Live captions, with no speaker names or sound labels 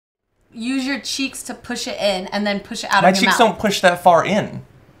Use your cheeks to push it in and then push it out of My your mouth. My cheeks don't push that far in.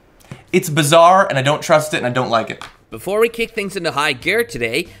 It's bizarre and I don't trust it and I don't like it. Before we kick things into high gear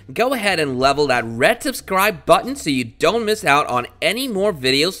today, go ahead and level that red subscribe button so you don't miss out on any more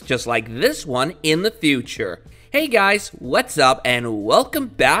videos just like this one in the future. Hey guys, what's up and welcome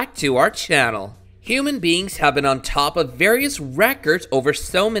back to our channel. Human beings have been on top of various records over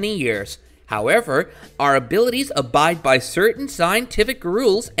so many years. However, our abilities abide by certain scientific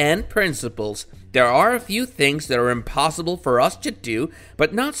rules and principles. There are a few things that are impossible for us to do,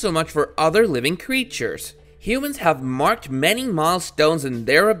 but not so much for other living creatures. Humans have marked many milestones in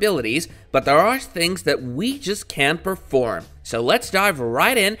their abilities, but there are things that we just can't perform. So let's dive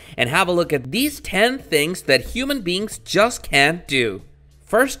right in and have a look at these 10 things that human beings just can't do.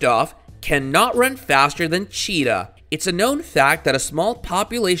 First off, cannot run faster than cheetah. It's a known fact that a small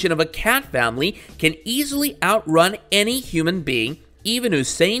population of a cat family can easily outrun any human being, even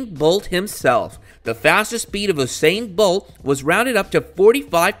Usain Bolt himself. The fastest speed of Usain Bolt was rounded up to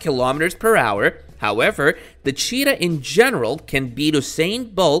 45 kilometers per hour. However, the cheetah in general can beat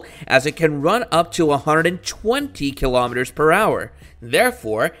Usain Bolt as it can run up to 120 kilometers per hour.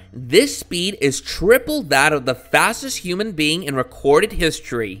 Therefore, this speed is triple that of the fastest human being in recorded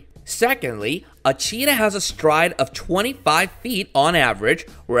history. Secondly, a cheetah has a stride of 25 feet on average,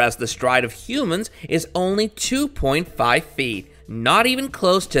 whereas the stride of humans is only 2.5 feet, not even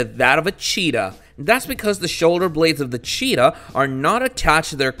close to that of a cheetah. That's because the shoulder blades of the cheetah are not attached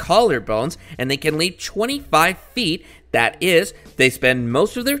to their collarbones and they can leap 25 feet. That is, they spend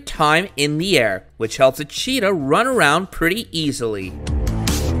most of their time in the air, which helps a cheetah run around pretty easily.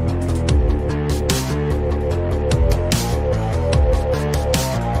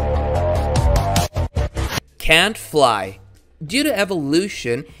 Can't fly. Due to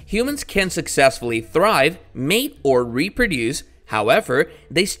evolution, humans can successfully thrive, mate, or reproduce. However,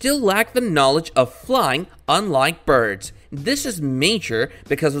 they still lack the knowledge of flying, unlike birds. This is major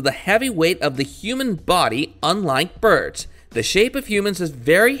because of the heavy weight of the human body, unlike birds. The shape of humans is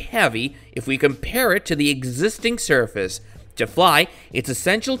very heavy if we compare it to the existing surface. To fly, it's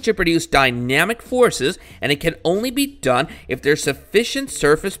essential to produce dynamic forces, and it can only be done if there's sufficient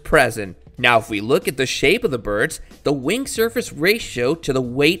surface present. Now, if we look at the shape of the birds, the wing surface ratio to the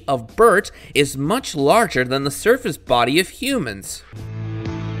weight of birds is much larger than the surface body of humans.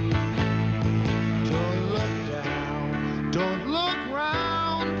 Don't look down, don't look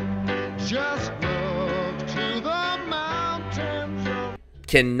round, just look to the mountains.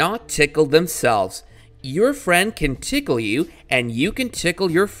 Cannot tickle themselves. Your friend can tickle you, and you can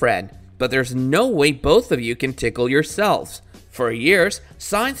tickle your friend, but there's no way both of you can tickle yourselves. For years,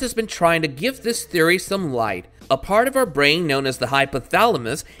 science has been trying to give this theory some light. A part of our brain known as the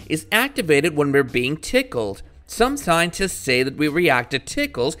hypothalamus is activated when we're being tickled. Some scientists say that we react to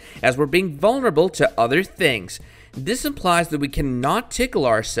tickles as we're being vulnerable to other things. This implies that we cannot tickle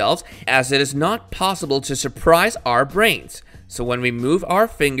ourselves as it is not possible to surprise our brains. So when we move our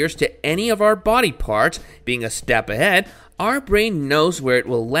fingers to any of our body parts, being a step ahead, our brain knows where it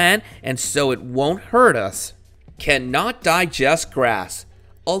will land and so it won't hurt us. Cannot digest grass.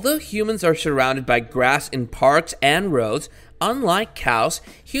 Although humans are surrounded by grass in parks and roads, unlike cows,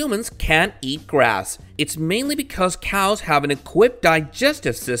 humans can't eat grass. It's mainly because cows have an equipped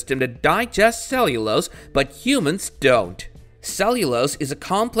digestive system to digest cellulose, but humans don't. Cellulose is a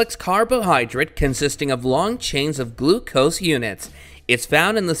complex carbohydrate consisting of long chains of glucose units. It's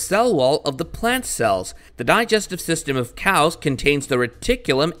found in the cell wall of the plant cells. The digestive system of cows contains the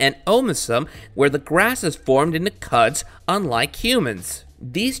reticulum and omasum, where the grass is formed into cuds, unlike humans.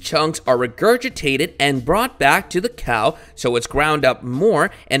 These chunks are regurgitated and brought back to the cow, so it's ground up more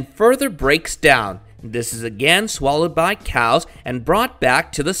and further breaks down. This is again swallowed by cows and brought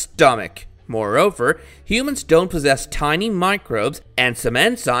back to the stomach. Moreover, humans don't possess tiny microbes and some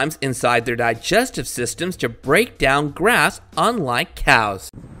enzymes inside their digestive systems to break down grass, unlike cows.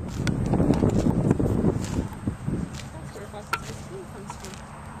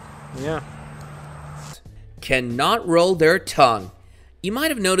 Yeah. Cannot roll their tongue. You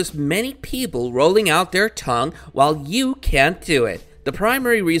might have noticed many people rolling out their tongue while you can't do it. The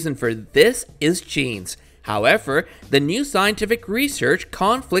primary reason for this is genes. However, the new scientific research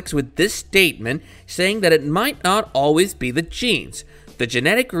conflicts with this statement, saying that it might not always be the genes. The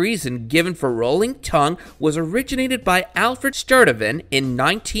genetic reason given for rolling tongue was originated by Alfred Sturtevant in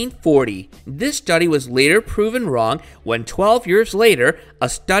 1940. This study was later proven wrong when 12 years later, a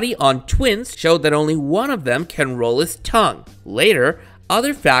study on twins showed that only one of them can roll his tongue. Later,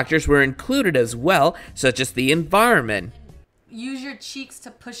 other factors were included as well, such as the environment. Use your cheeks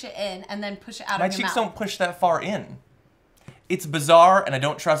to push it in and then push it out My of your cheeks mouth. don't push that far in. It's bizarre, and I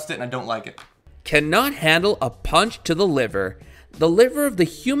don't trust it, and I don't like it. Cannot handle a punch to the liver. The liver of the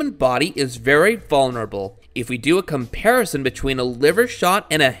human body is very vulnerable. If we do a comparison between a liver shot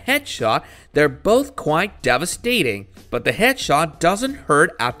and a headshot, they're both quite devastating, but the headshot doesn't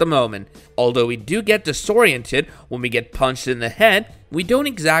hurt at the moment. Although we do get disoriented when we get punched in the head, we don't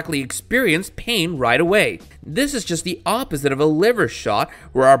exactly experience pain right away. This is just the opposite of a liver shot,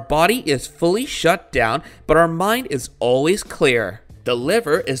 where our body is fully shut down, but our mind is always clear. The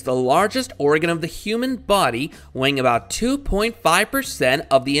liver is the largest organ of the human body, weighing about 2.5%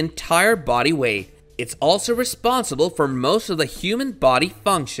 of the entire body weight. It's also responsible for most of the human body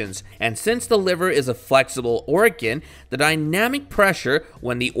functions, and since the liver is a flexible organ, the dynamic pressure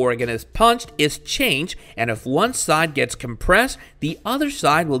when the organ is punched is changed, and if one side gets compressed, the other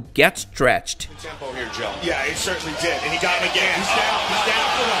side will get stretched. Tempo here, Joe. Yeah, he certainly did, and he got him again. He's down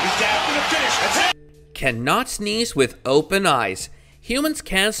for the finish. That's it. Cannot sneeze with open eyes. Humans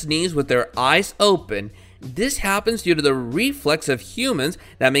can't sneeze with their eyes open. This happens due to the reflex of humans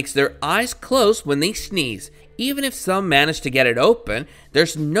that makes their eyes close when they sneeze. Even if some manage to get it open,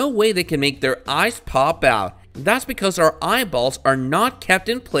 there's no way they can make their eyes pop out. That's because our eyeballs are not kept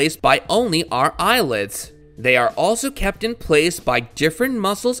in place by only our eyelids. They are also kept in place by different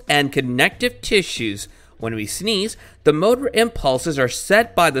muscles and connective tissues. When we sneeze, the motor impulses are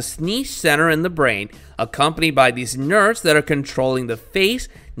set by the sneeze center in the brain, accompanied by these nerves that are controlling the face,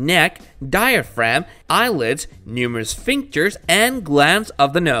 neck, diaphragm, eyelids, numerous sphincters, and glands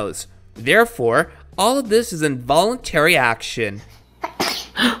of the nose. Therefore, all of this is involuntary action.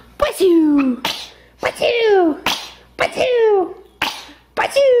 Pachoo! Pachoo! Pachoo!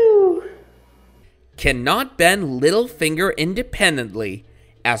 Pachoo! Cannot bend little finger independently.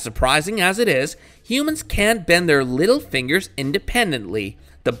 As surprising as it is, humans can't bend their little fingers independently.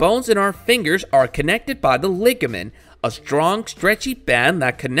 The bones in our fingers are connected by the ligament, a strong, stretchy band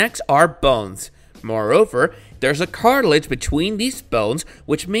that connects our bones. Moreover, there's a cartilage between these bones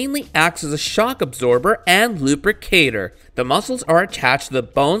which mainly acts as a shock absorber and lubricator. The muscles are attached to the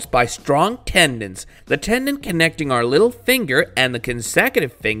bones by strong tendons. The tendon connecting our little finger and the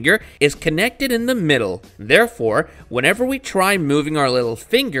consecutive finger is connected in the middle. Therefore, whenever we try moving our little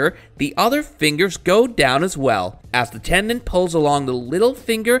finger, the other fingers go down as well, as the tendon pulls along the little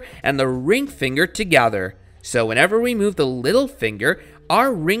finger and the ring finger together. So whenever we move the little finger,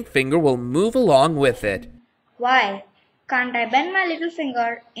 our ring finger will move along with it. Why can't I bend my little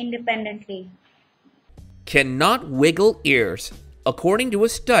finger independently? Cannot wiggle ears. According to a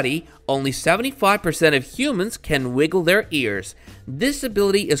study, only 75% of humans can wiggle their ears. This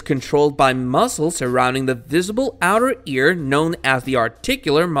ability is controlled by muscles surrounding the visible outer ear known as the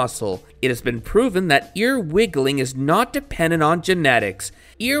articular muscle. It has been proven that ear wiggling is not dependent on genetics.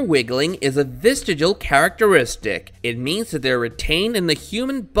 Ear wiggling is a vestigial characteristic. It means that they're retained in the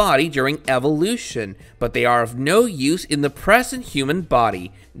human body during evolution, but they are of no use in the present human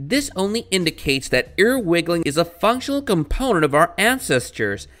body. This only indicates that ear wiggling is a functional component of our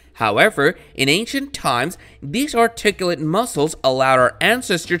ancestors. However, in ancient times, these articulate muscles allowed our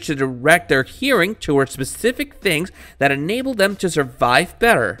ancestors to direct their hearing towards specific things that enabled them to survive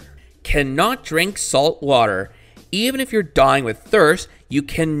better. Cannot drink salt water. Even if you're dying with thirst, you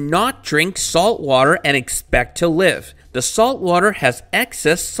cannot drink salt water and expect to live. The salt water has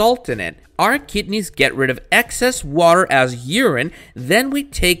excess salt in it. Our kidneys get rid of excess water as urine, then we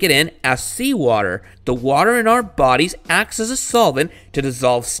take it in as seawater. The water in our bodies acts as a solvent to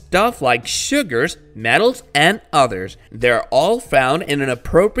dissolve stuff like sugars, metals, and others. They're all found in an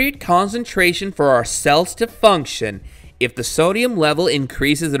appropriate concentration for our cells to function. If the sodium level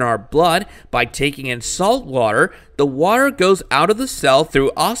increases in our blood by taking in salt water, the water goes out of the cell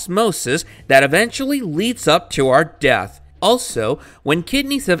through osmosis that eventually leads up to our death. Also, when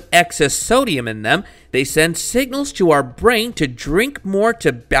kidneys have excess sodium in them, they send signals to our brain to drink more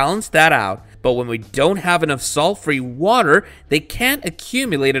to balance that out. But when we don't have enough salt-free water, they can't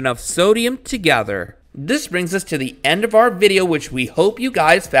accumulate enough sodium together. This brings us to the end of our video, which we hope you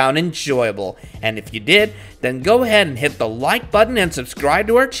guys found enjoyable. And if you did, then go ahead and hit the like button and subscribe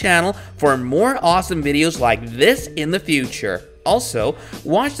to our channel for more awesome videos like this in the future. Also,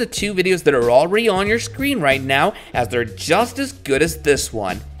 watch the 2 videos that are already on your screen right now, as they're just as good as this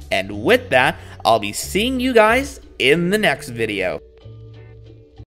one. And with that, I'll be seeing you guys in the next video.